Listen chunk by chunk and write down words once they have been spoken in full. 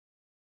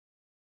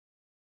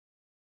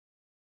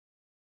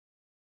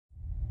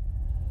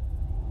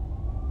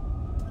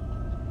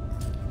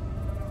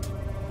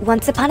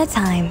Once upon a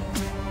time,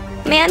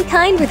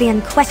 mankind were the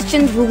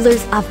unquestioned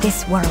rulers of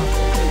this world.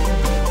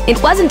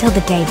 It wasn't until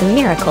the day the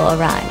miracle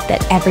arrived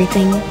that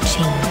everything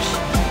changed.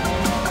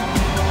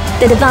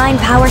 The divine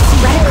power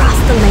spread across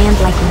the land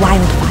like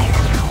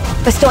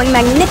wildfire, bestowing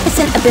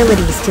magnificent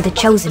abilities to the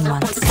chosen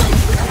ones.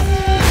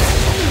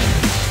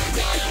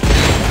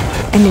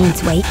 And in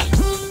its wake,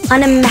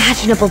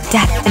 unimaginable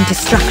death and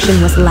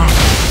destruction was left.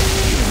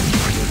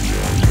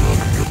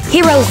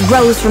 Heroes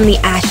rose from the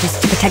ashes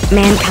to protect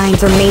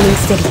mankind's remaining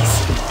cities.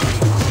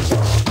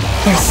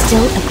 There's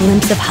still a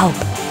glimpse of hope.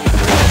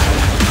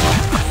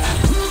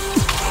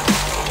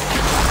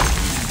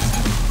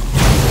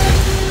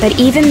 But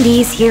even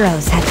these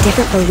heroes had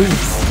different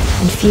beliefs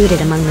and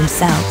feuded among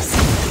themselves.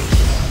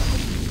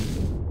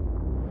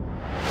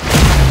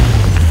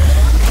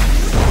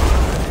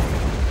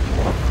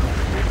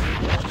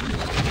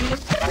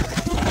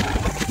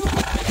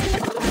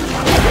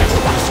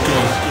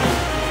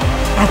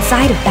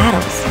 Outside of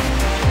battles,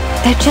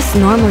 they're just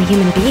normal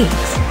human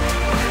beings.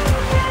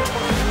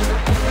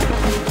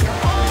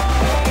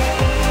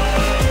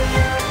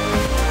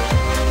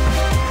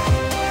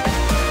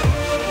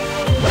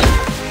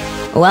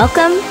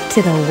 Welcome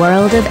to the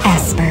world of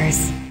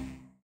espers.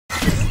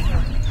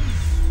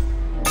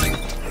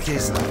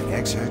 Dislyte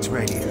Excerpts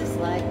Radio.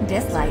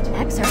 Dislyte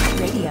Excerpts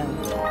Radio.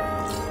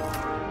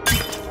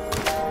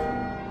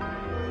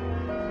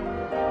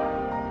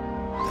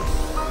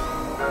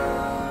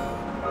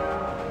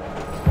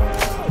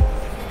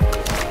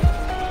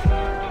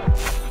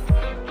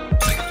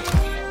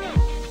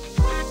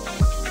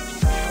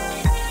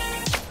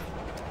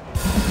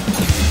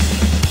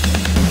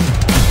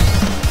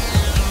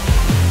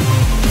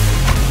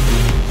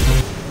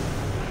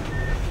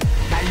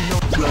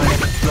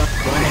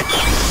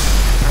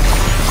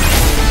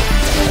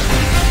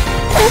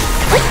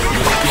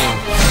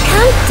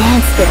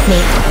 Dance with me.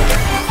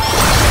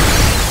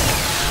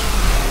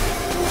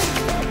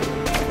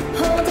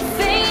 Hold the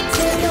fate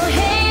in your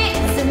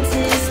hands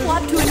until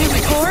swap to a new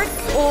record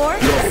or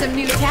some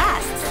new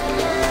tasks.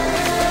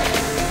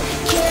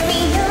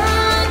 Carry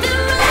on the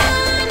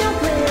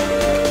runaway.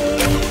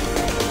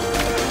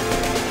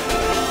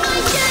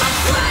 I'm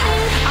fly,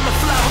 I'm a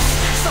floss,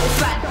 so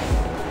fat.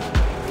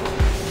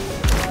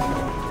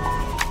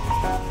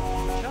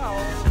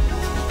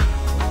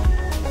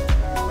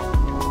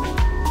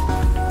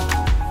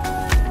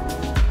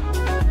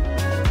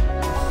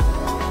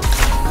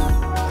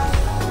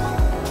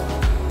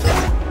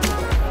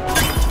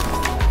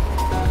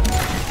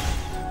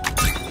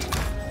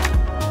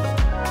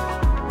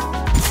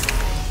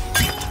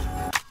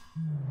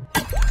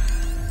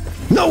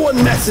 No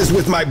one messes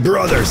with my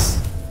brothers!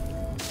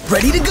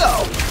 Ready to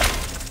go!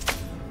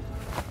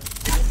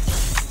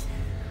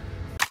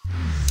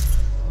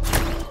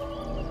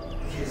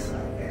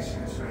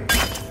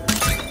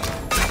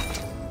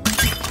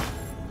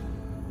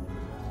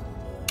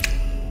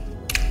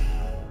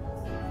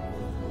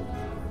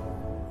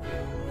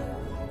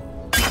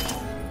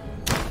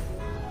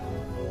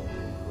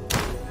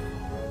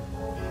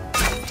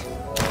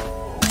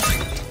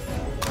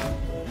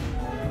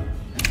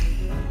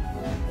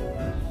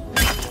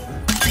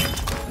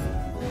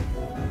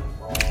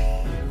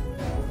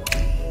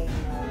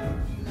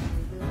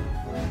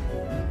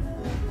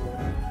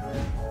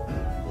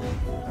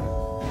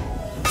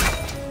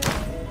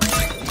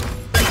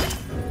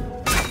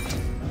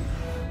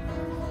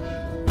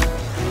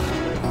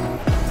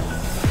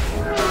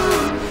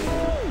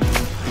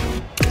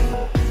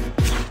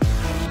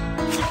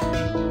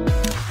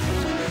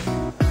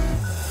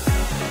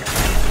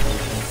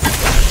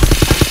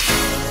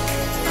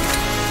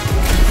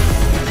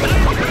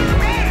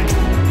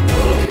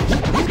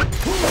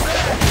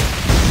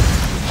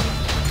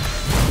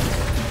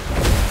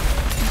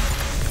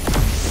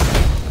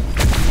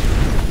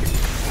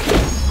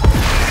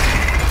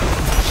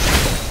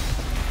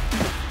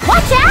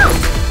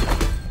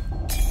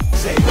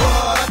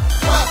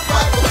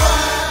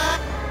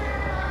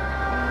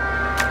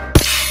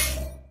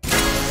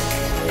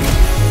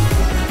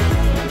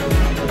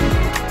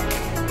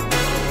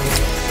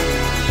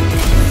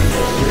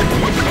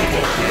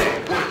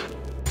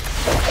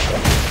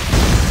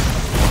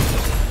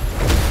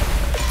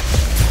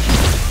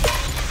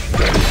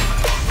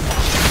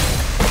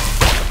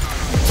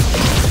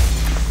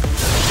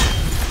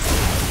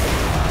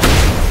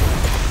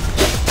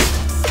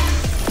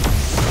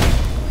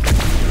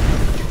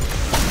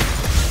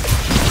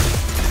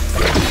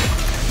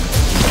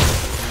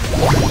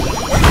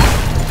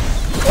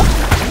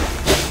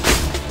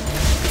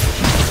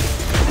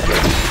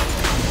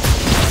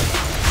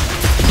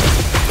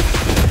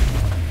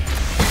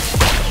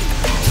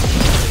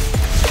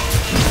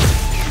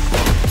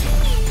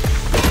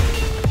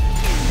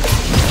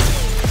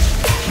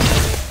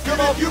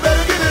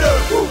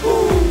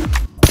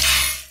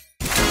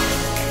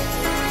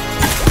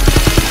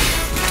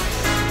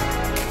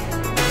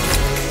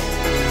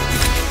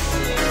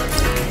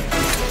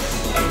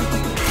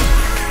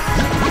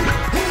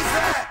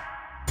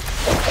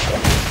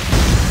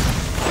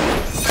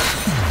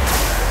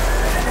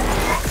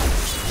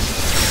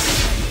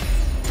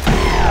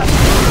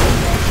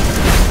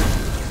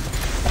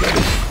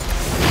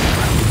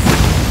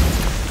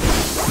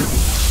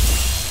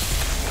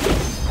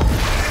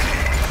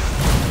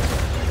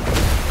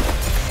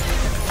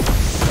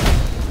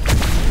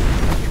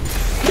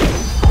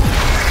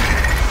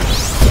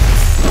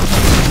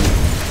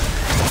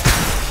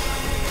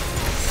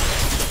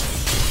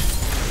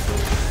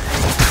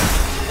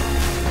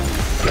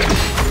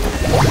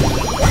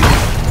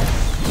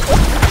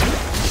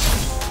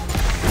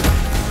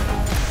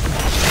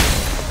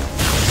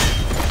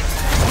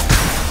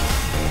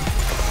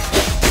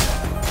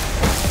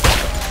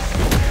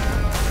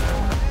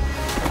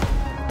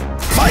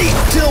 Fight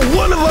till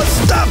one of us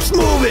stops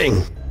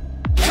moving!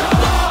 Come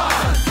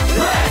on,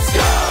 let's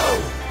go!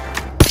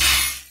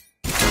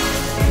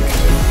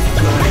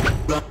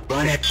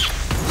 Run it.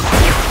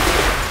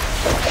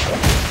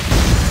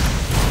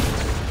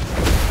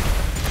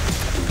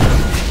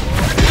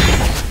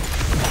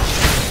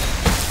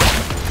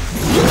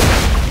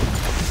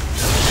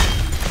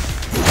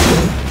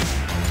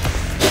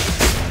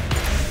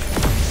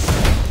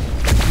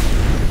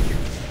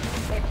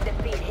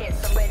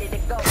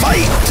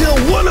 Fight till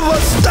one of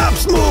us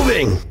stops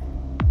moving!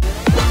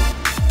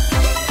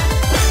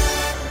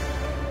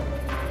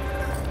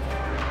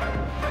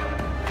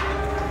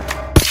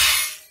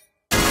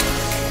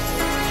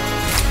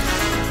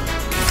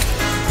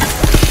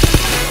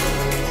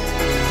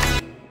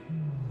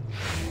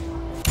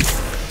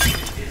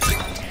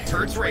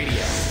 Turds Radio.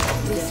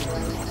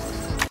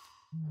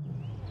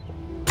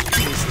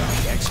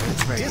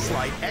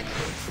 Dislyte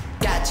experts.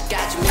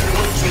 Gotcha, maybe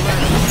what you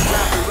money.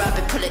 Rob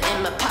it, pull it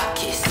in my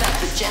pocket.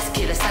 Stop it, just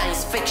kill it,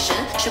 science fiction.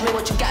 Show me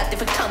what you got,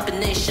 different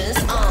combinations.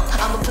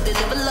 I'ma put the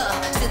level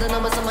up. See the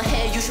numbers on my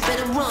head, you should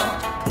better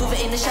run. Moving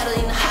in the shadow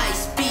in the high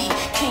speed.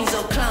 Kings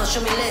or clowns,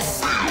 show me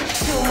less.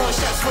 2 more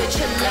shots with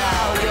your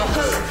loud, your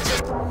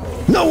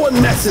hood. No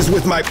one messes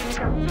with my...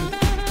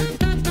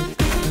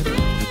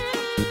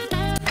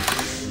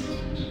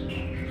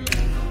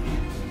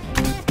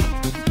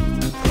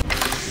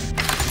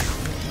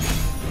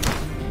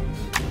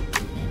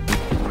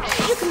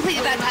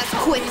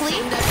 Quickly,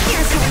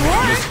 here's some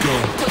more. Let's go.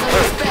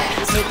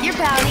 Take your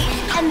bounty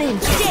and then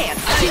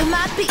dance to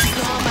my beat.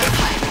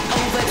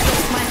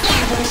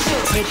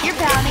 Take your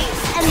bounty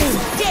and then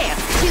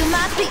dance to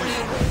my beat.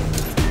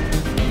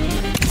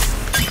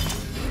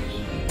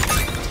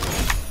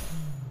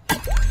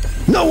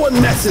 No one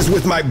messes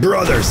with my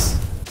brothers!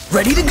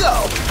 Ready to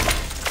go!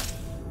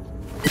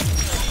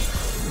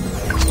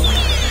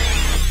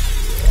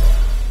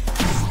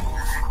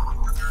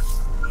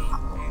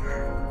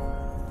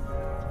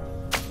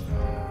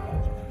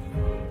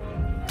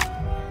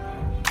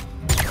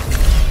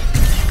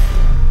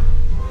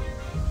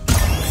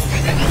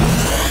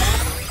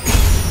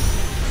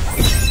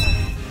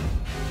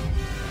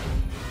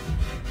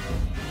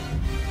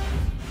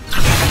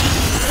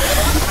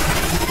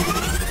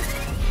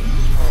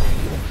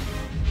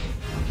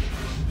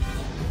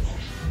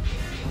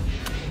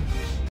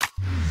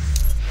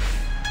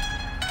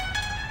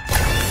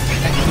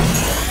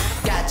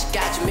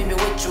 Gotcha, maybe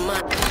what you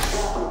mind.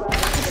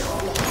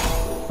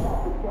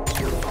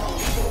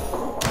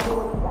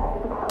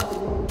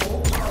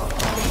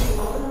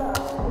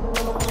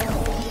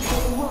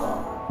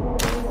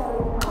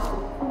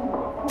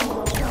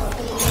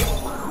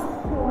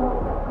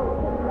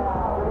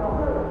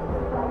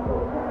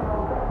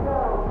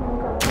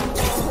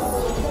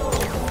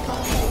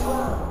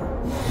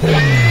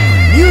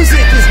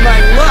 Music is my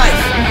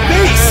life!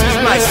 Bass is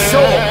my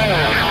soul!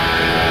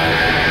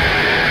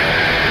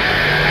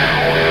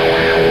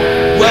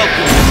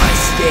 Welcome to my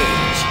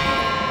stage.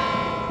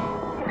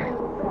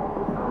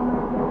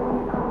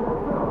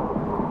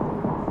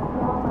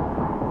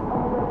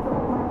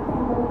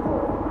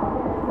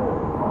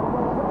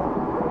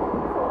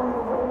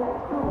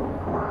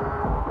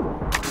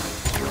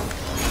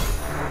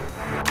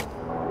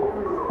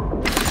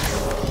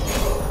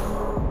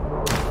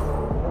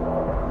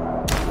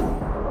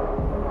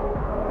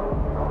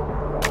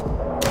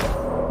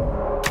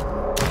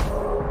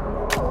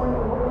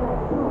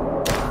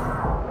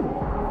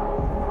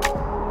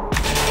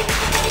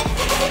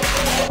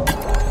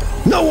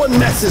 No one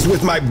messes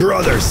with my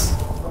brothers!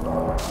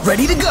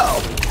 Ready to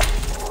go!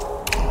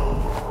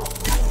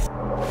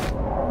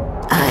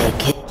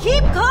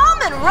 Keep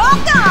calm and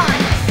rock on.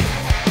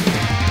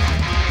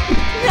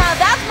 Now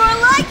that's more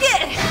like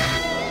it.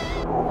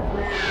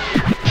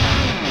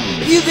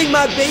 If you think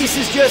my bass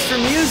is just for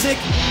music,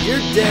 you're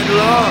dead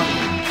wrong.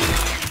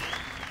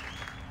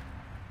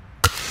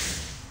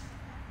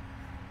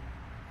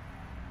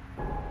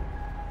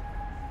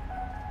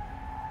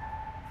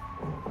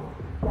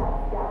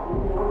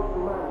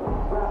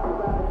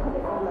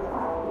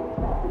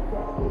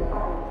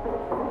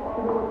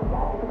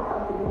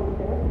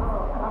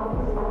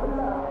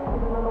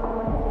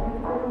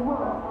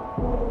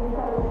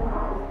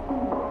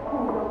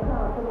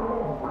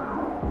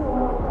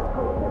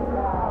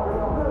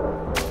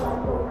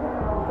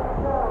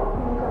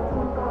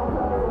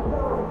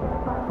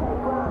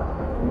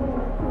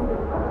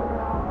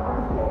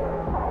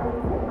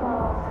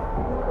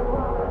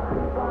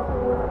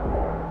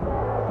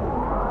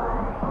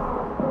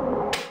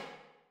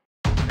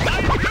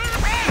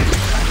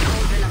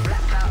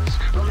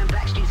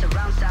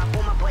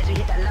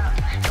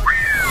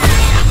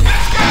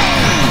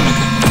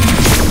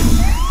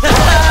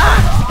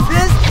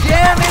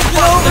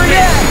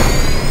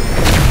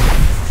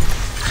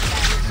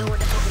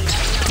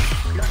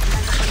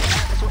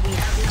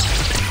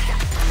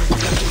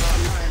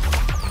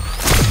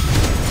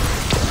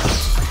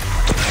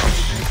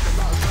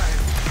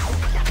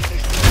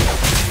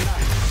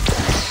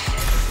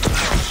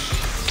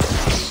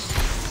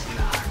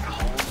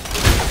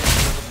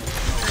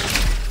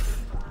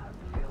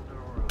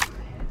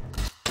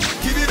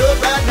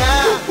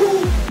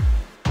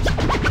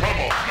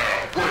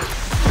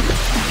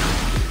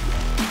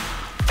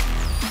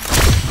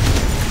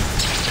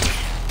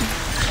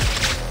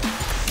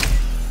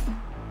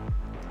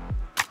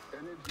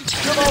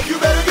 you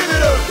better give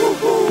it up.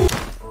 Woo-hoo.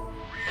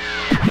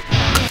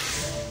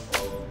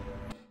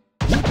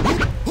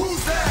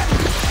 Who's that?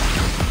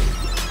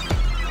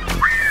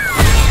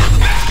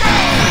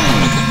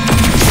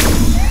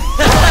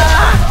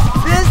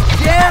 This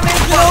jam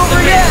isn't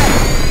over yet!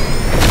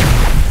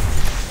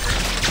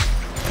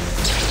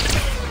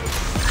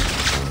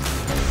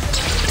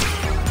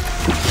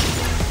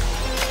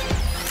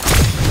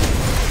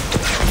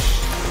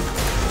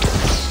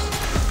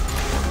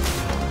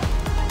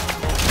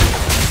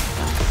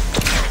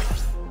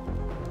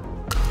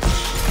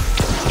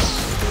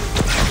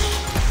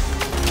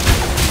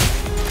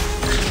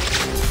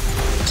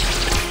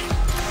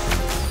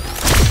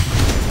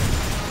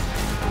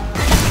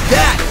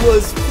 That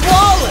was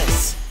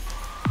flawless!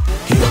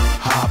 Hip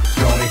hop,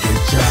 gonna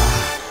get ya.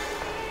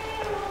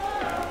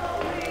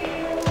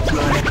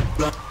 Run it,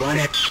 run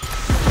it.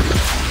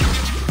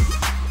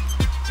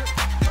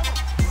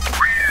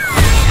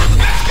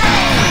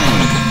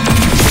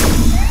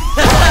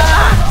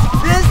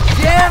 This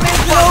jam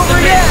isn't over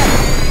yet!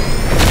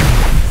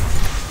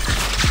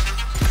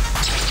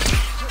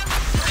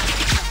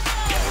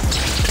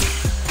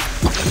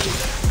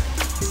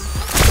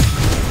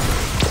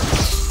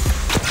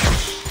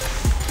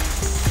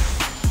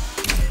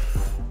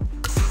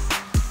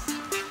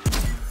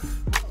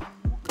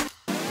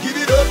 Give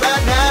it up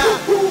right now.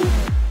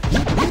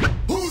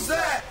 Who's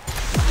that?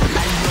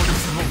 Now you know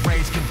this is what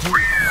rage can do.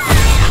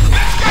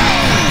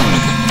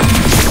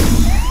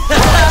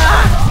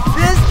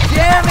 This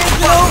jam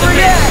isn't over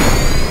yet!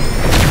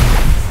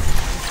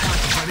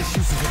 But it's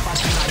useless if I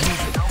do not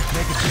use it.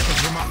 Make a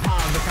difference with my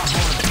palm, look I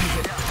wanna use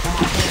it. For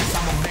my fans,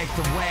 I'ma make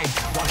the way.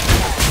 Watch the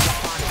wall, I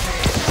find a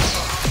fan.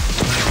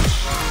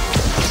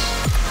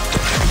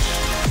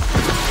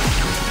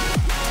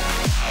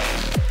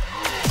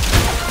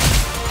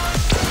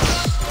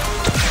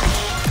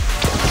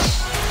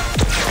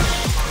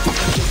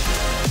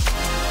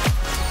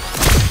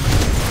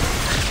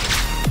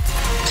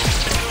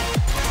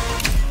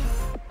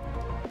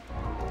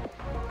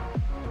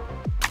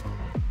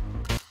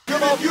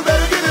 Come on, you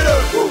better give it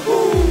up.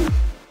 Woo-hoo.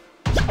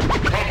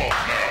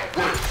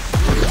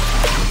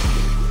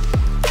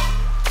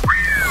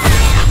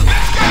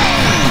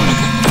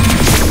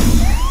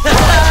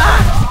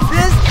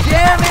 This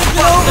jam isn't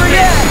over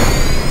yet!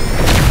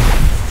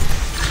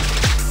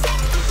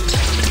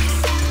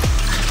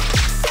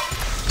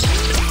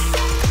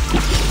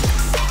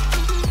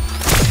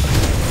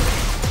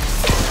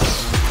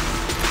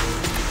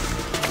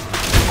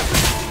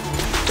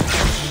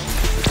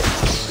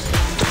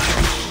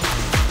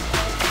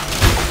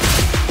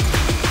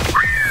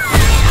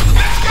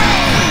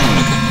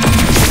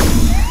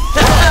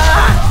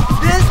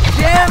 This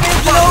jam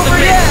isn't over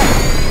yet!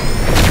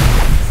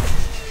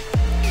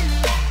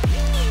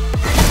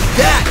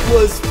 That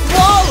was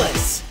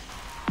flawless!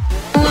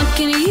 What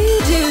can you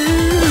do?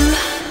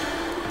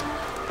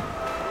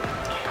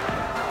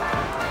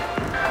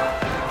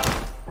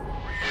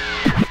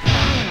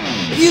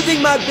 If you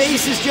think my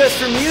bass is just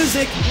for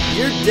music,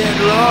 you're dead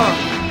wrong.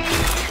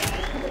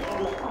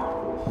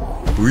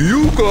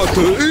 You got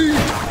to eat!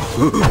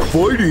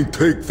 Fighting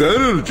takes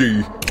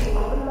energy!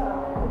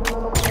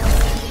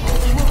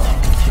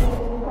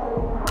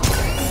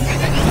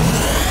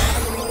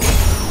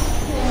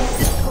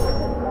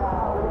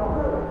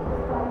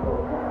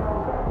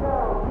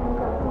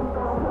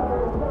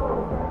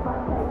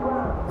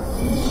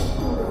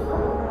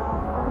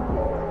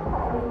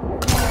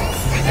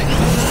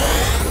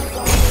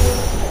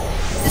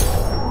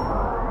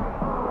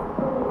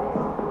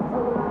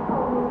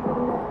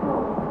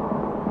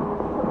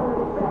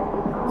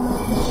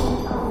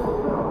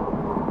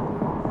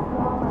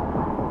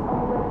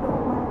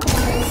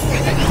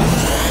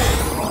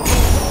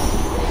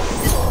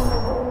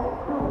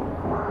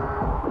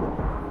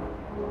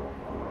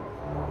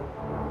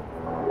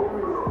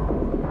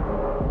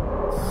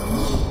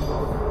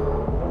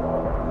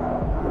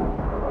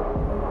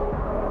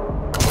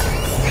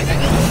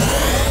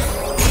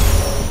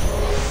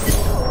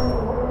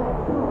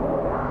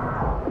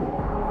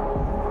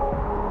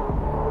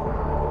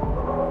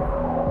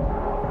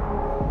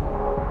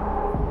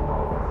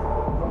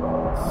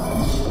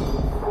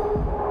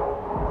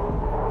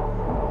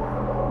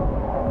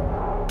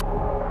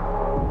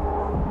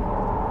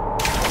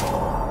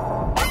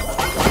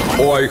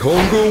 I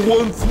hunger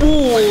once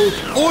more!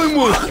 I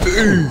must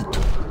eat!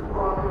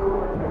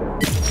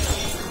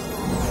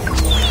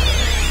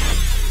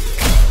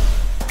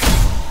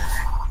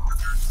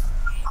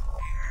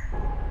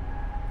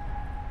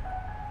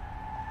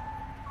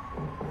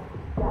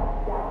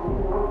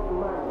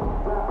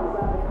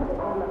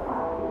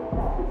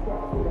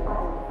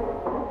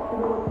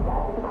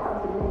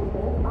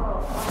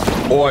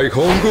 I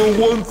hunger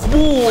once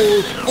more!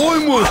 I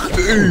must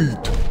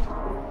eat!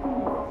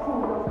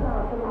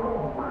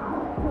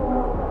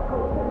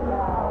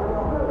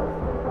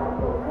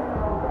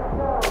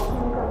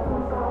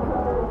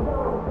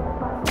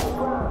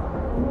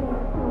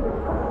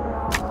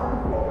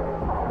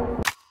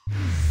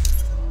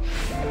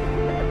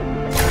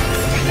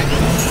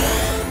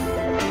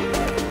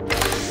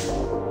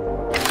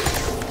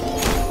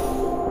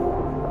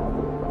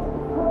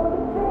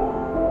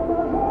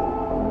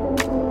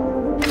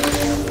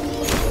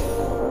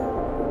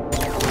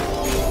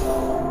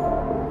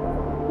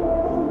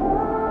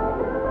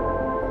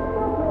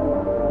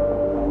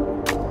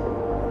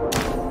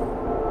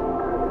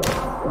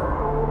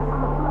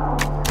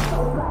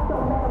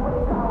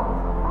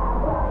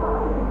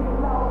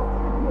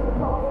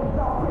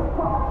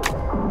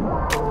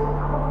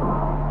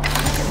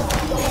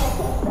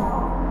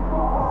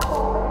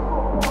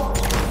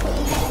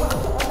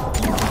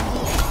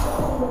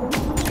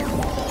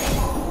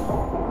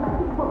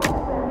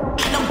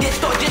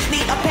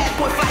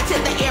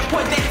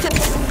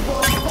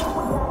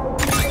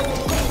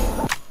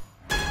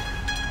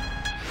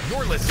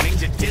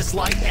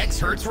 Dislyte X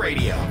Hertz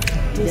Radio.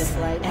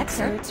 Dislyte X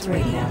Hertz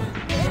Radio.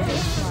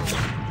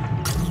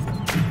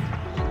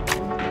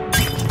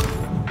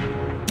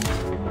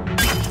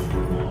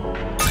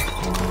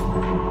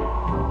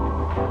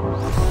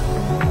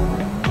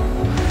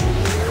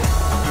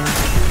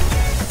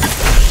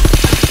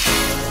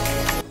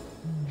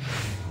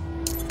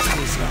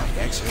 Dislyte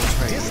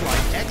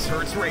X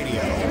Hertz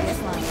Radio.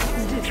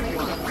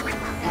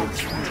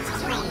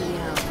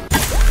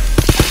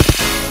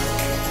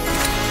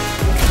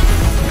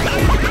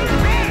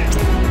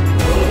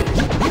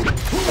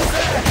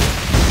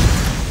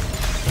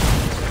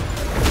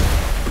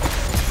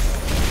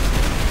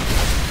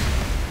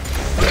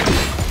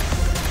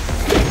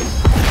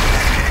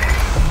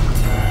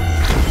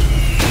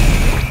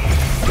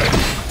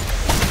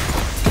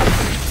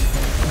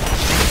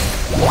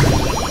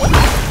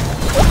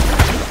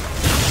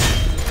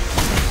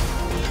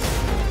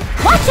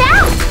 Watch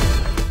out!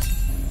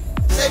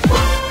 Say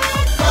what?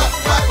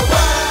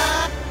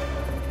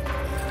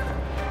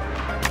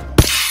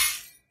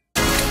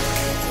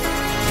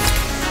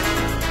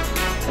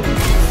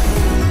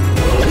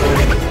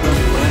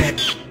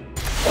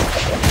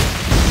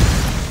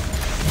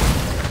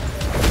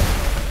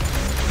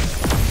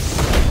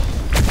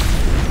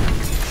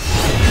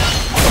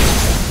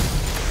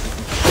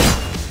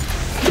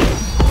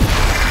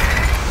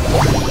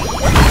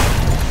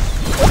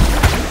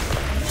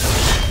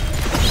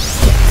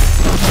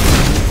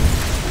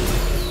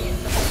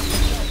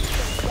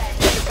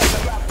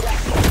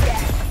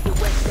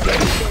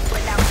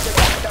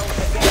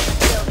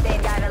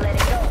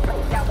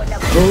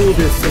 Gold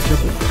is such a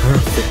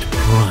perfect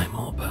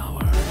primal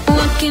power.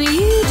 What can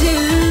you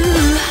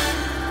do?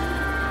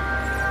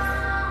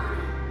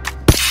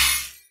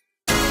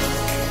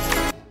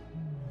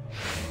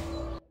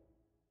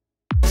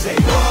 Say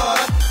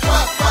what?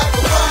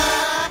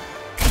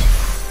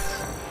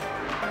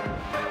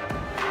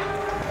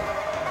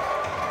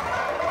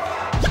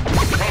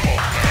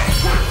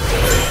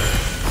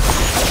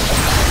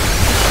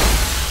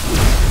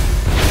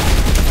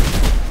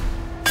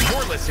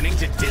 You're listening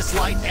to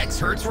Dislyte X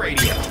Hertz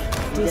Radio.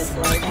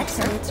 Dislyte X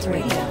Hertz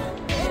Radio.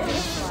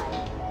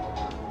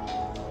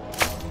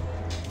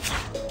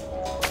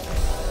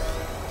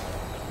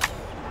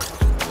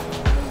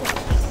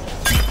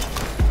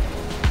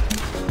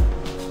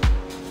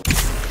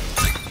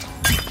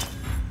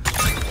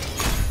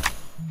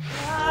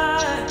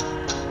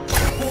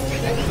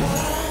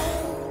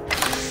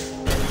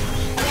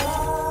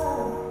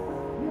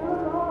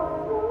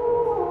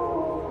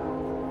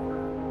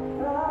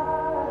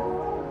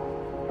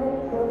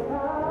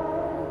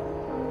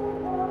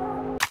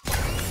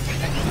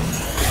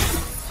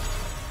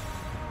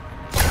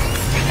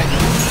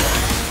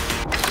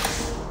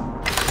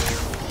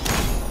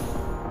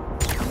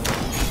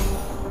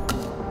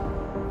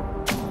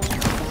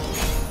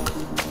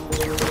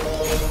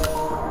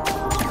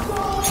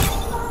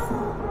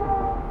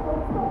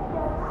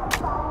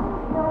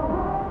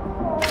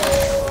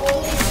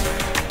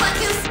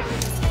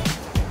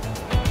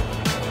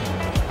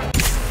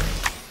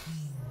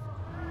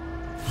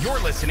 You're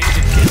listening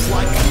to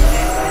Dislyte.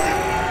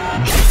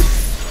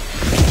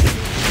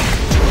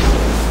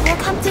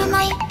 Welcome to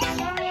my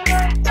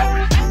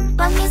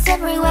fun is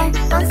everywhere,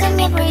 dancing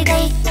every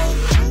day.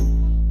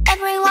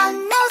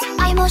 Everyone knows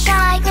I'm a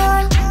shy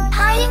girl,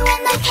 hiding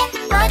when I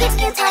can, but it's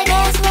cute I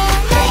guess when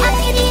I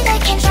admit I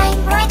can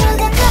shine brighter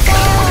than the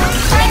sun.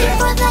 Fighting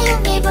for the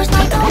universe,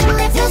 my goal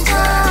is to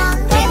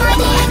stand. Play my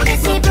the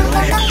invisible,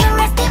 but not the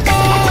rest of it.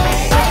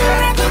 Are you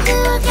ready to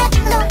get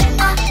low?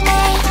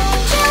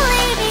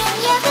 Julie,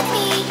 yeah, with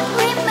me.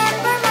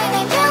 Remember my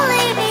name,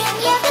 Julie,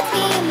 yeah, with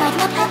me. Might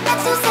not have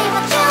meant to say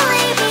what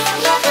Julie,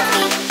 yeah, with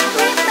me.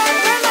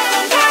 Remember my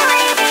name,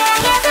 Julie,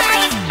 yeah, with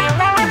me.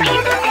 Remember me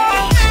today.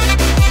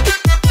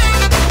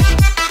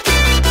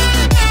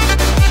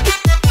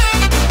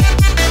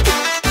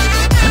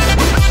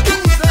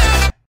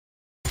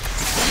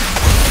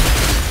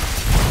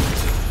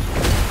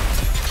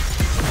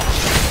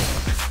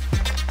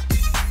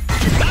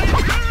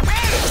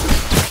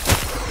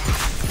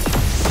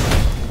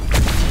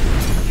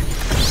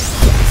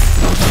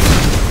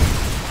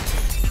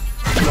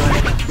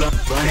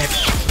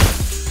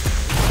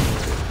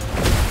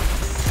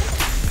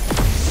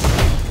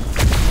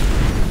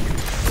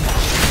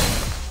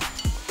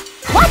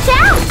 Watch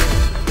out!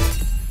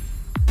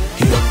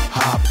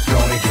 Hip-hop,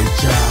 gonna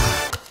get ya.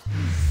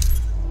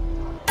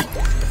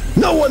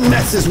 No one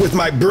messes with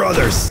my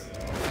brothers.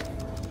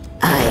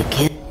 I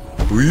can.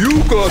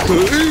 You got to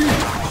eat!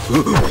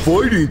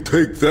 Fighting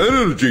take that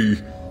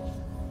energy!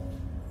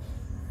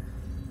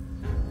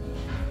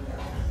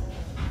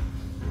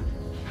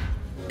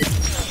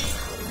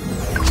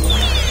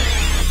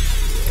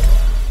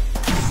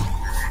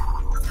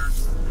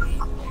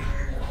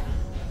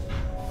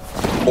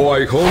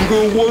 I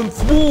hunger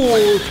once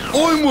more!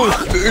 I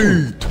must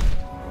eat!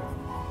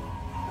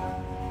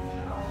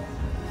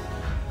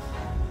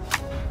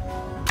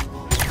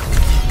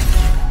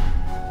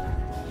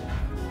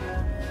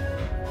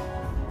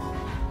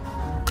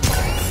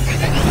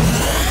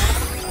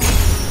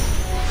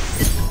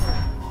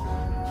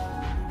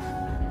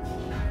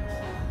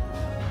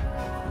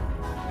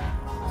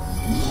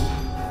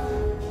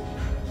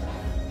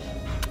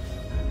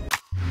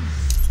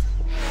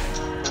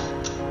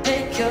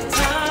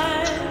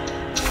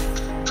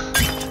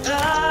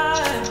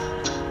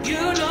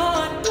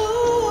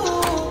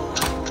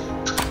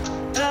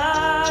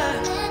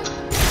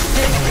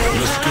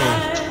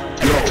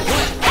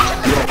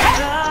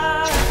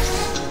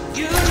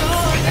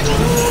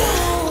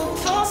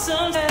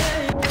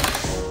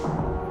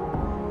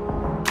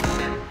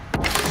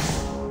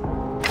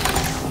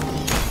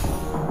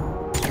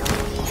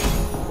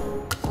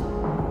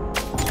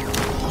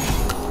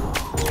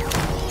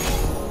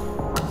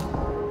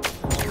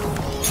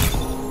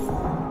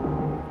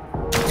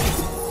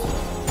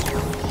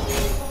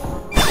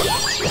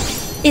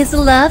 Is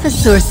love a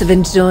source of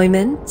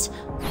enjoyment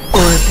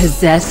or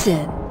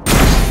possession?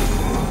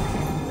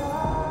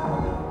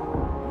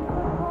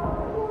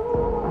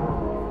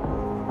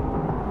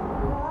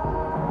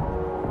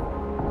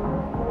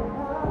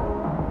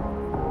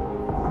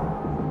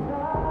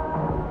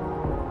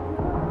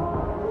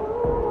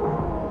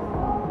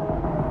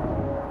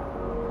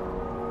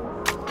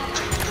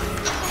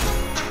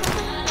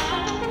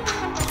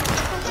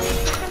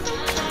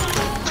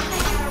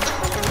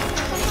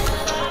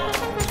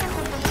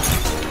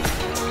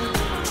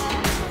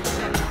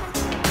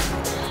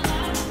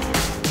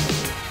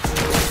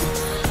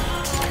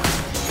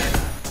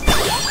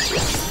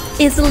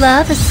 Is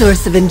love a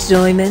source of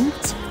enjoyment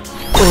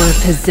or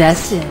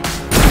possession?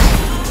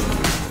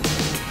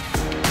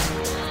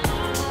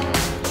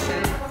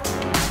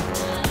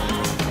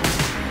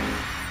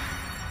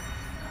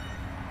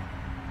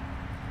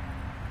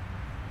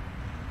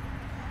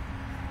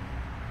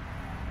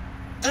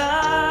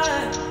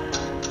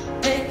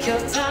 Take your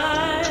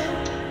time.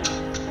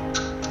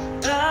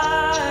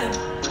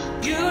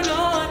 You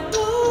know I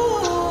do.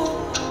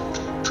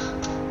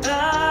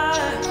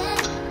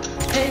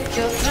 Take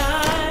your time.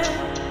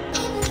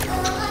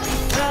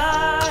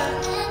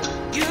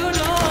 You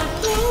know I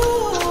do.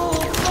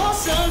 For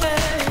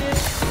somebody.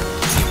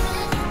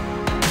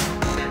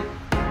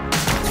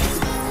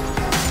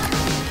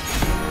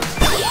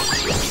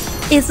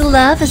 Is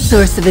love a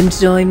source of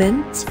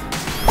enjoyment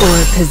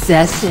or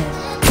possession?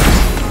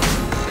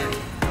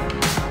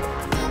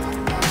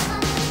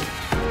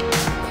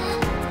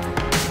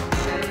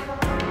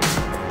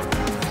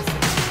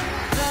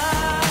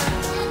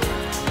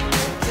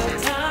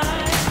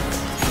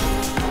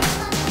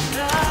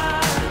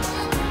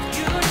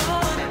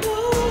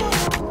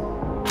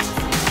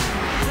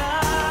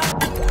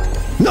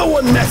 No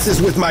one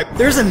messes with my...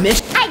 There's a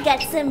mission. I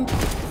got some.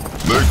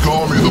 They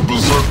call me the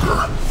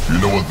Berserker. You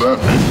know what that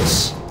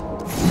means?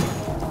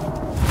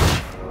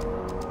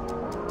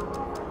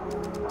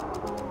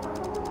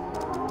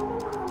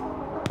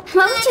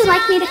 What would you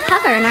like me to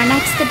cover in our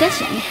next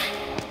edition?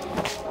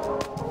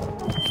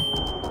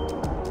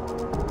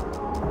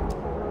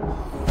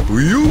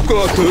 You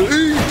got to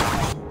eat!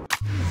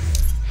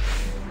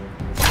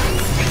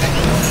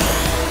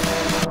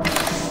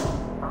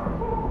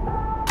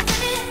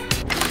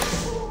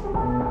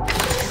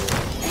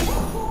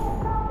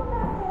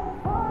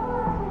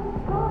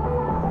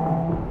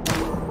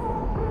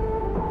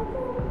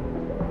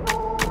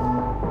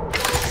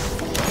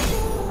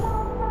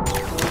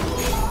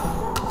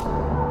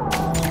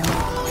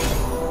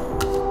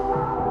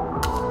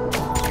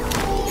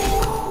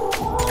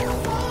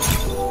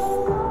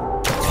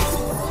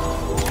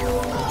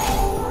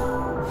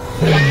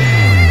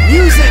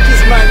 Music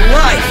is my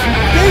life.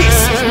 Bass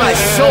is my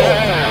soul.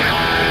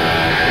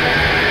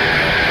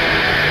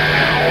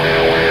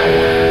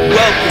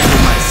 Welcome to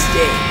my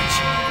stage.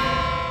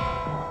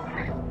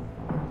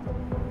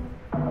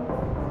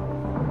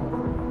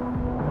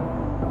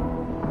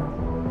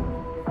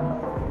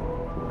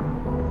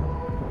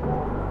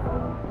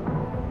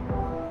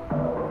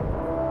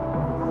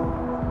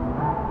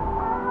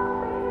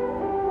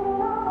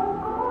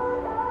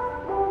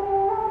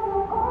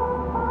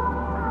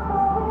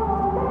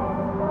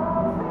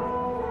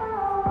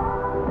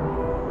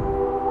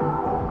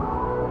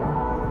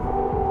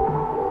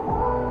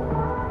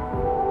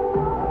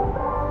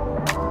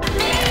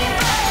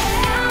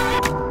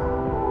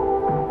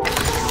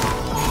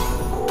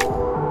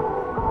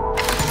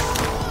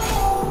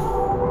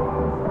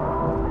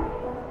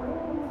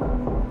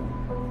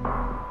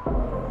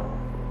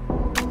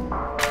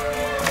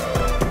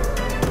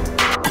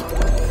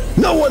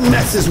 No one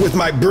messes with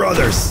my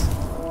brothers.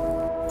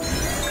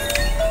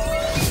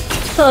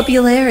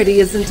 Popularity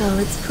isn't all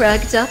it's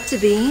cracked up to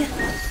be.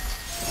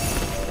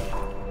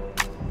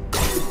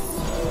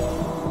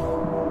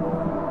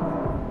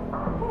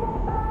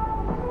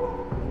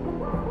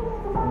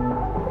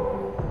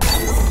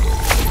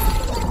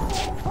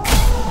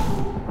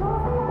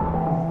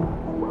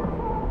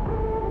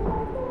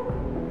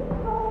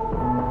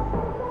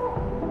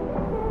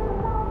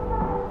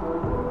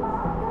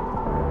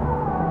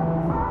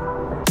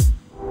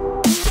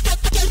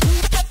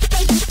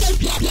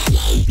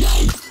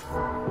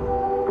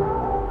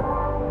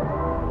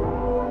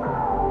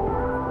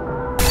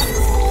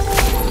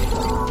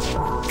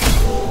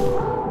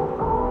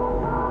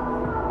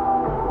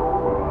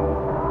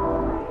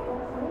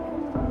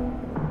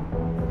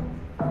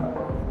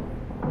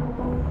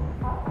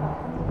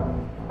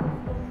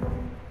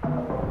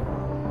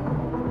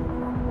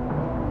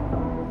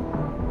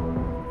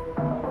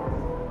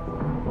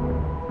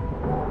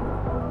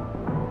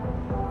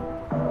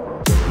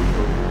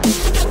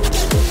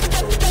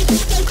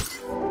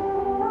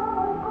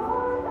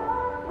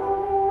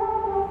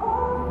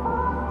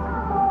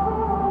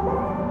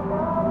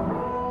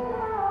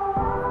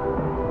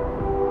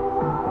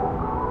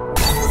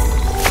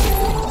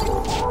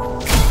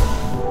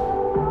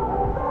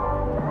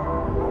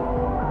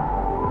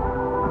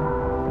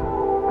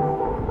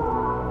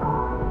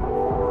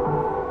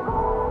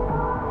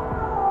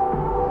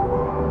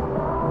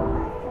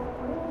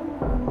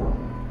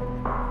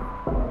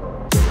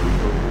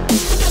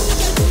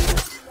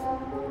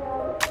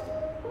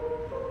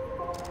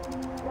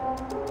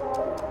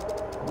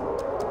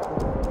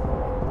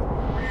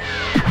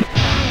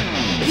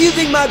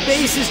 think my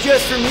bass is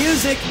just for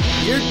music,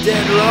 you're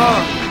dead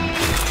wrong.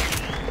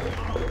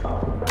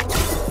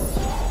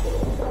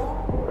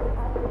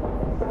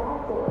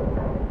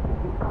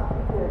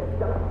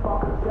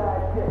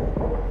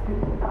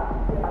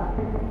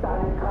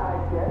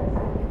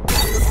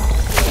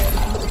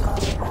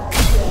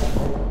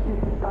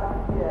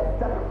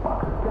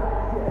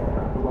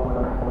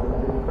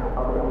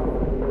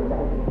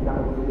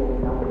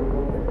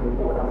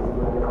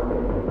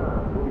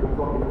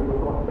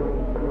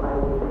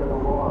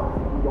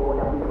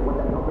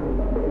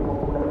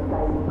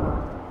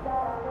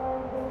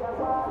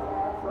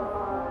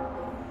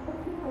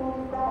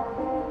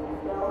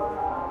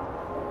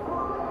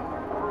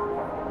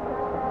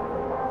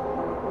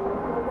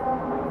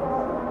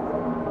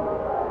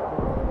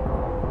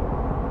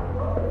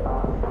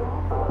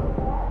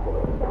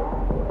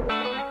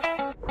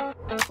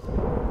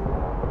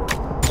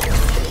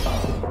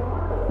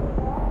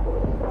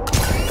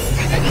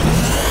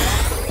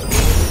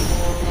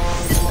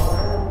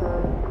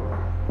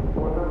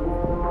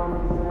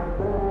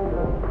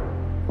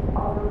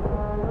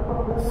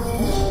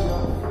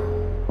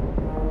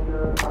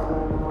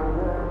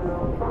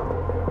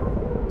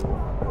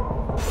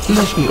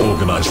 Let me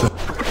organize that.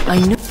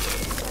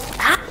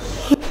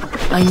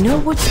 I know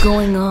what's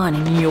going on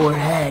in your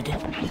head.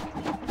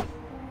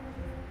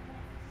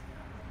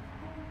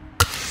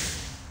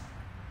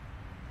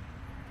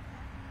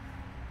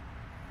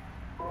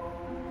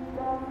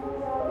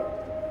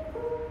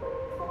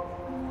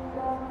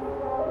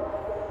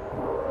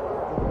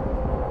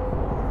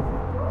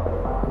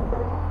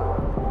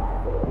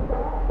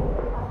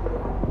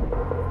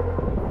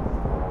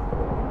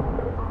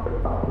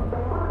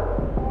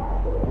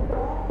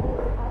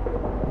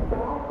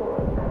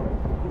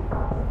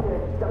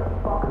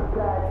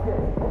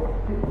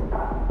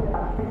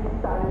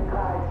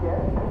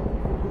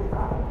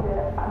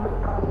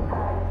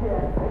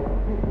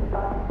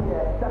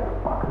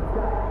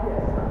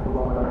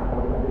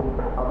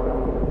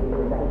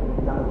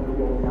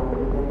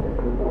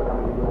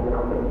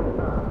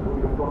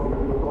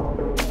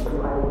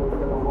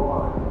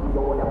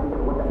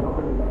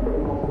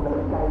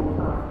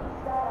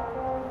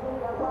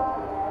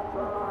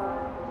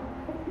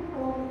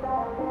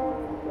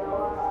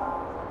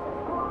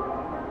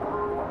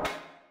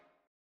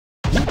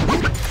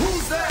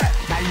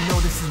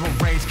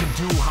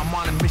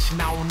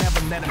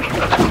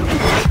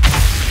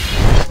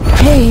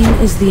 Pain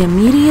is the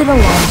immediate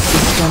alarm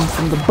system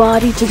from the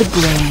body to the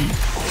brain.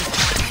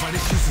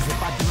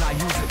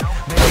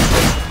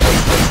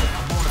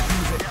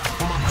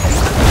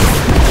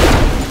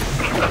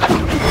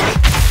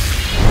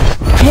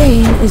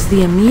 Pain is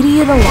the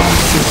immediate alarm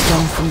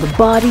system from the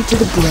body to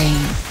the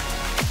brain.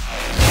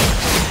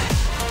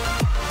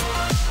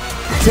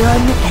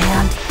 Done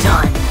and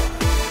done.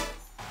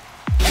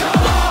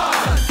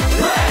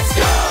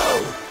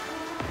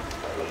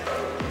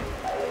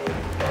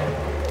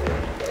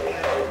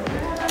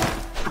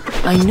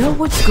 I know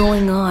what's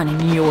going on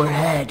in your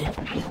head.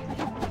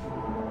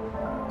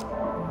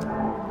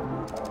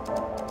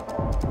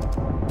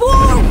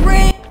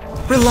 Boring!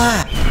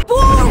 Relax.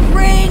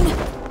 Boring!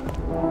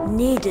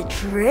 Need to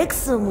trick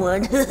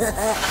someone.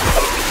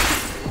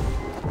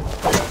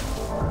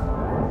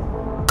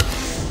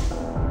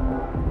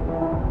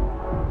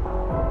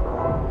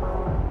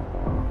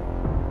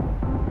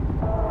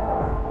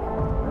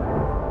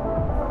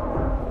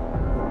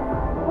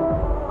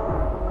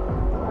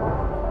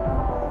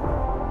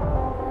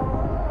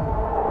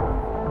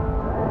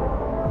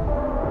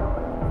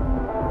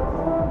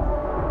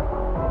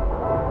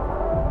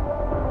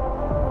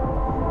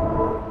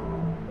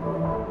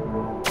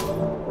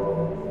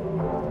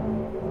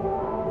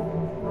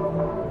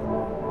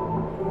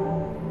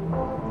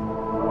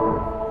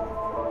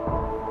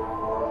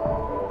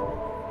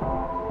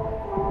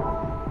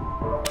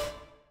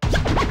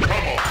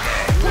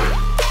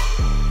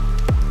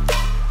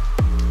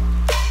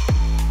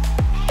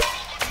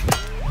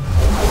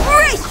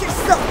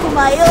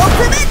 My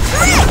ultimate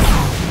trick!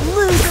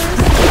 Losers!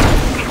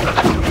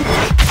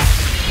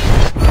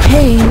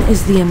 Pain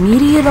is the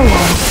immediate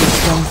alarm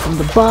system from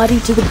the body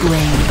to the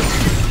brain.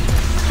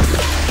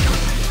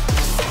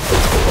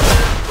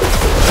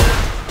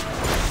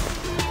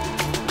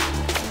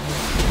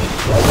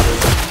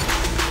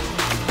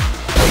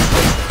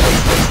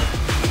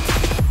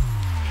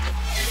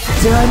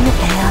 Done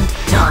and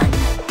done.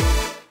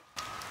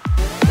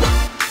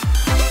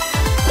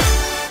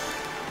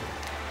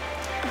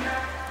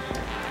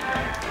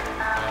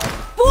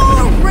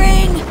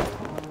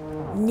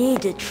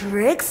 Need to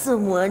trick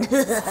someone.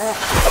 Hoo-yah!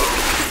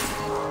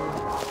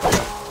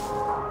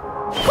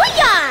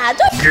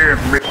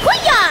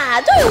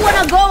 Do you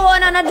wanna go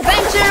on an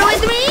adventure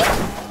with me?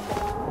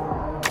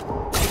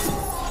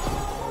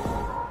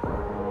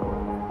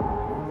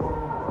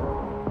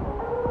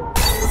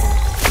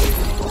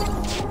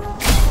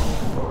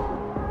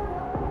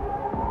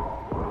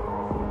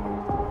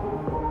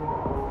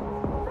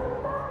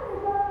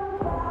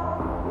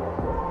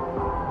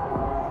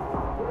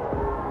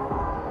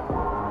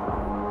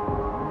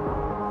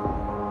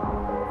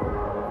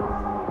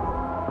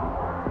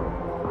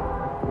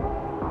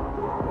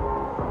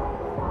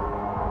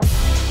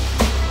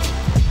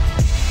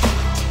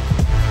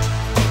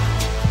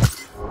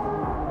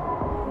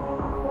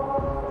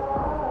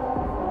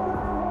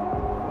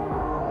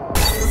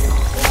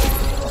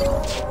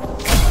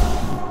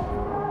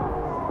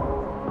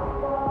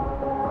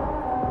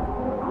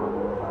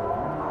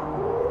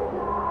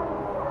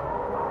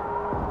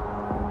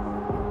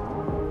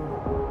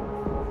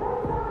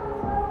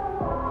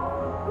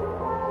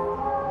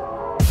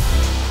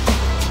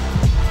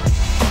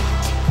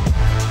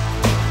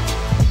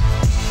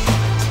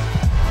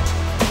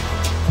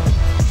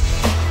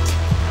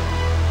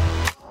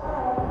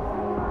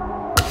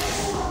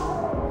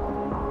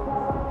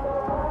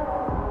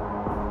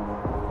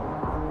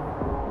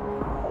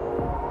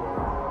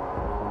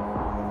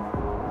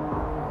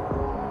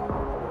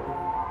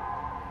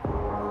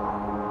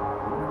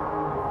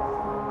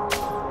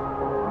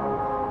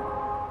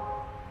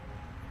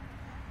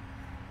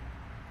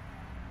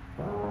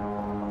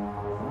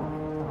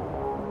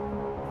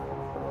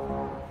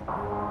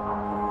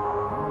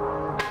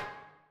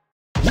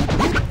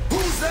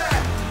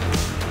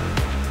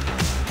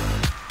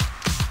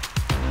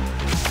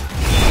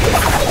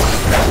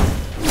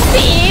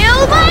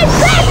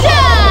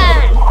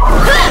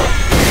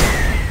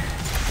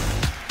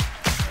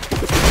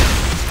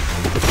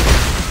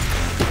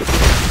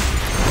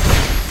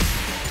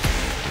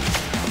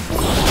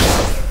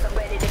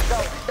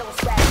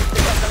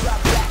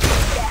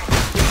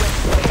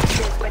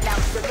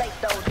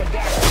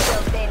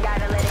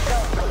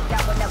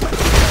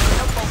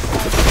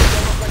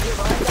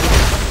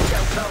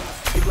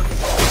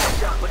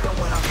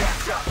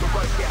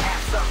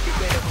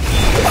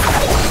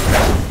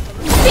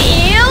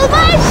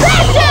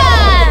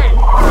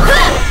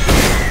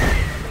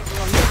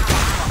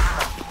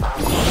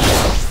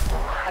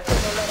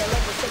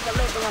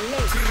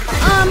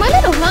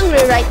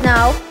 here right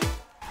now.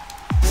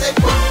 Say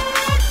what?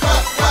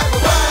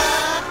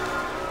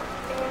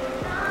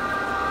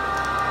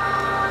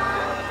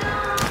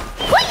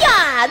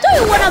 Hoo-yah! Do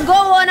you wanna go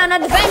on an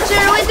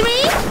adventure with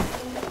me?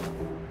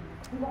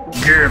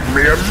 Give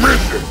me a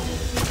mission,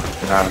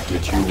 and I'll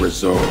get you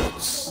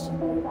results.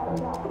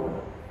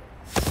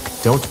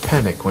 Don't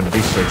panic when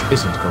research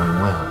isn't going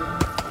well.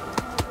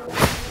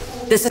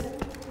 This is...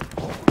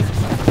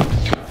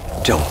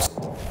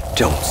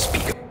 Don't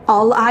speak.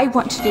 All I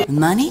want to do...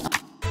 Money?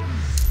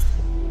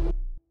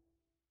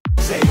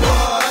 Say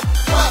what?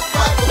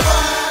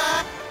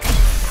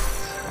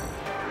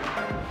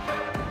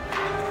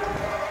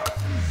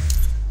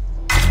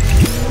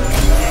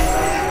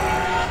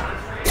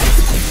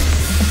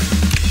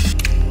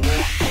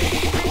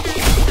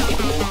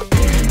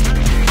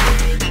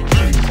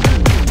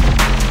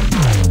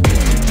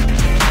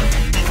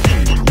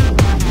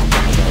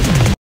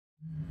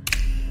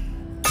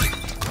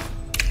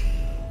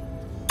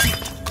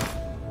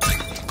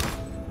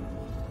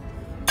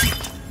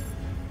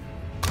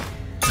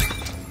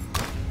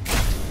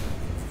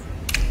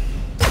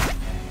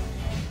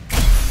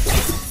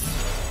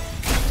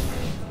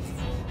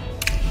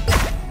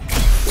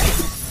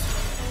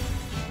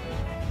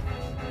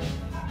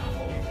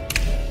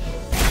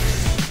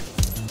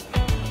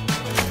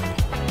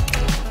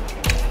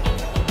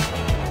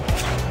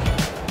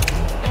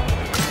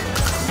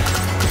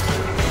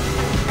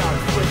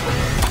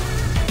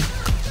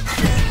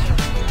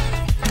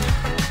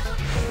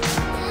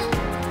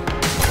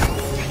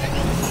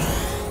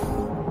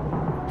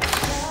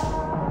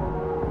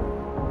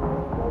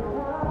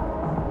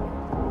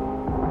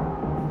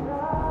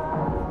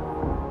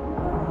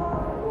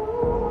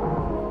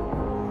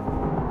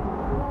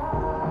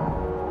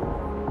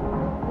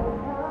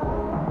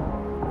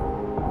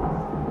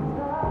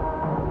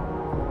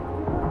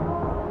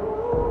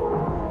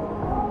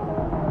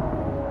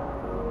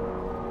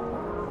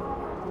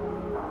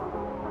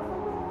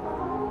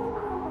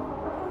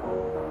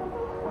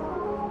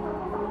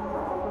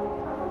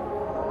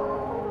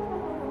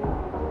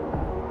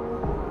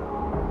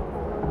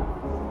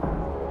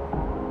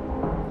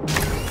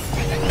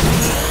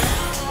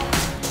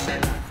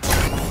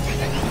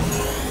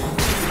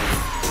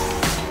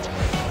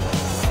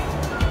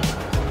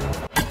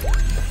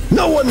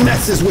 No one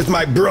messes with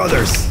my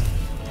brothers!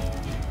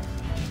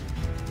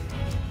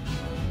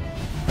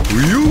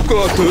 You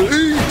got to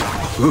eat!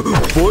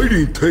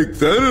 Fighting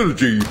takes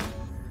energy!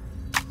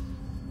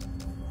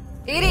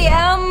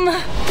 EDM,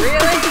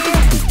 really?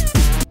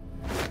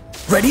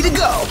 Ready to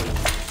go!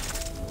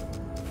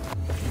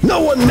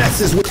 No one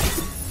messes with...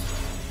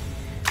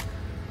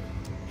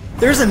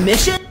 There's a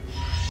mission?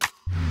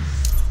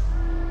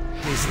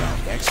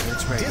 Dislyte X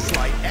Hertz Radio.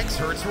 Dislyte X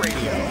Hertz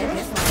Radio.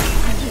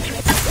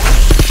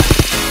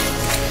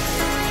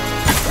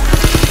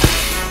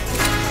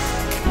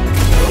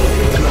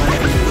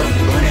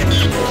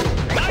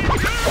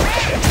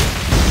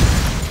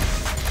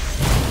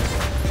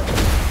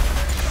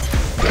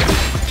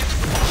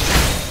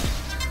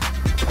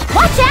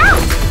 Watch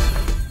out!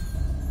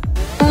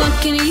 What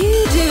can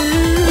you do?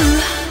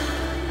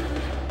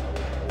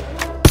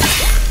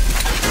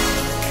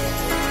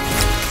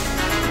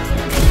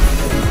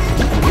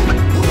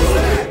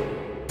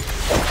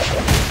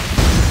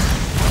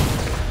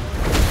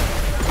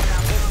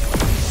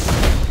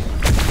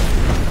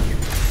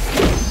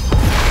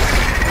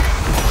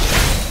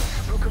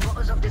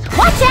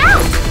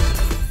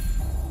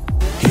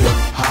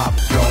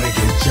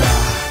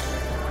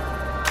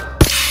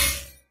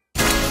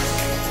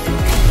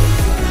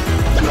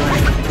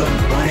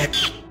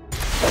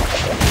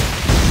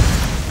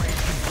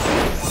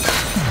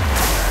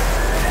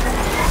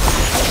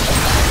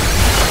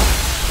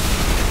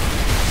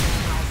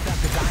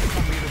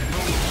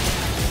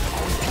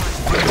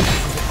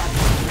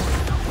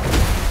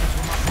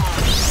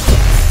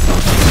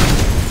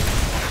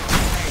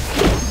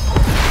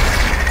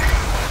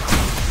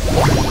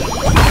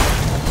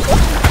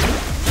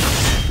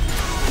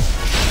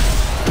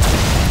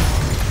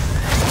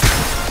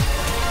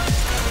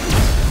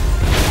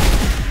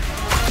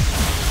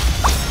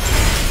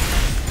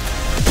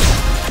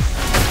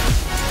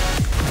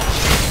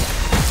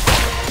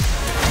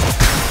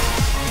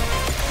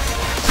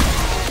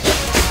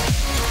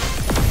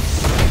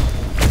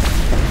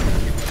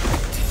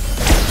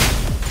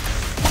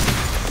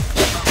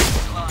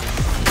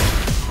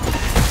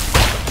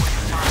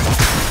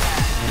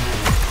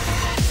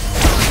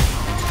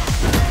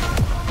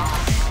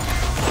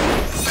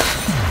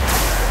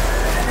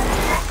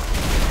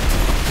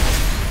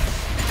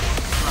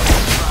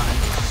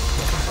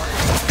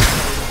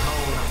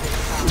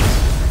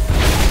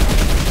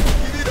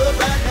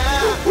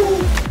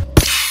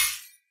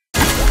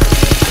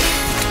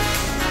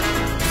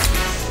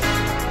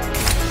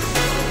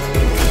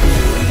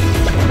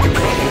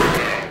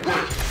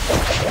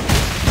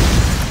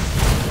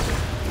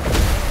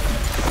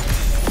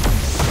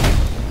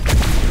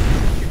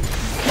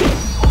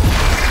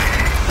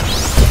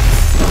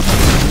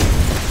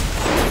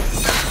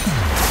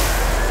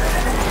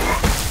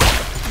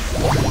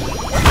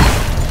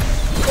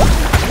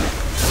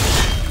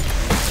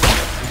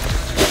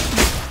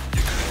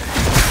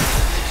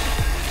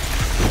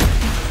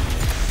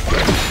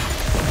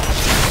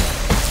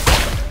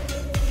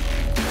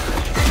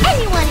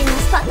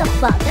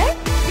 Father?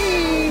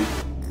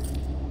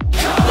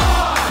 Come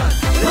on,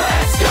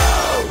 let's go!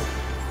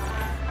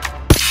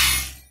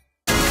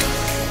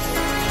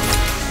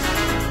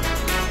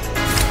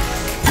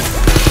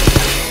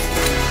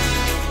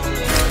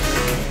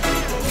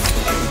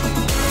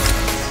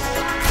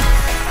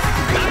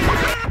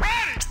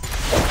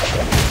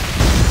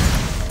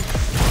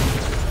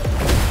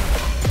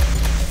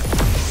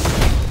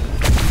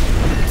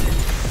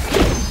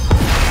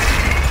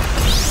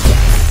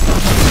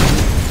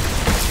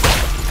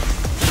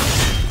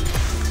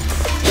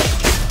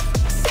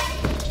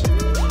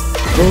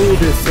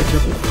 Gold is such a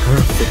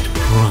perfect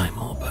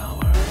primal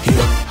power.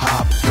 Hip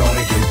hop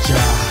gonna get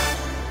ya.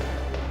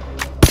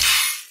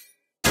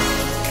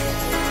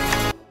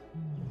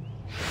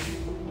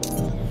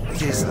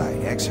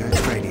 Dislyte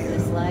Excerpts Radio.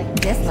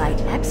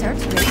 Dislyte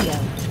Excerpts Radio.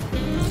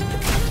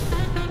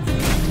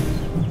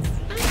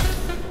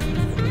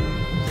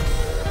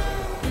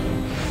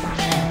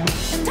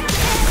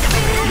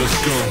 Let's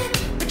go.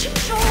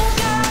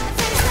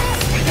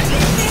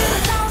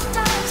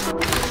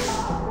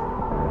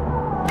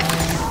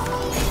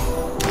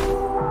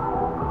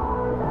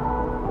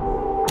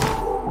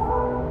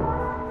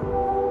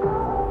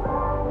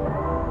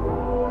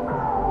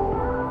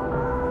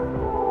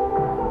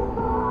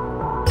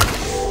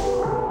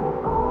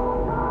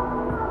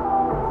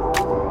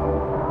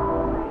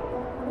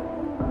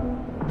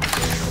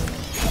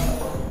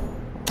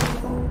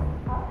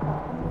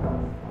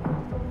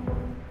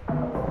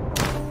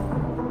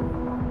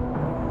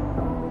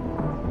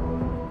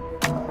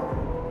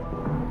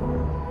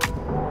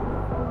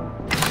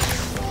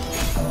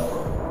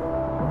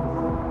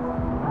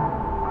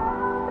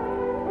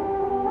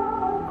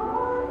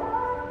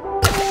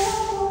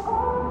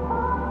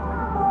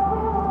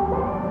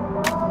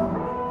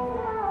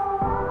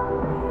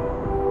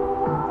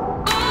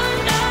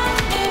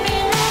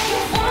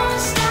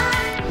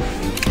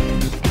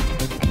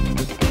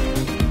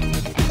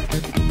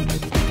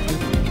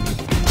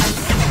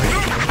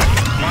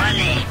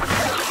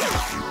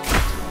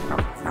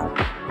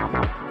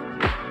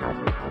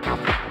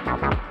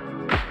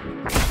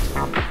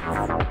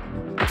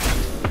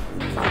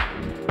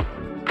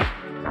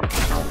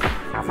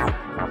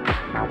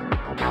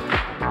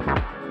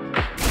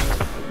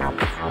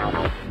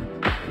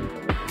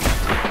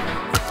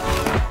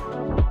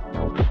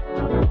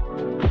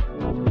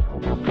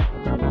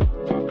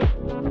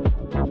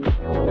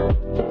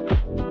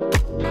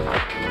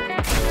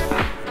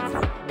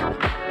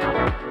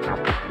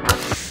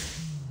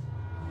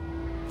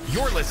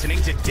 You're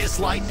listening to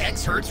Dislyte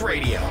Excerpts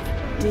Radio.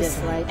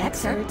 Dislyte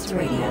Excerpts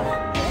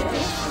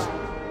Radio.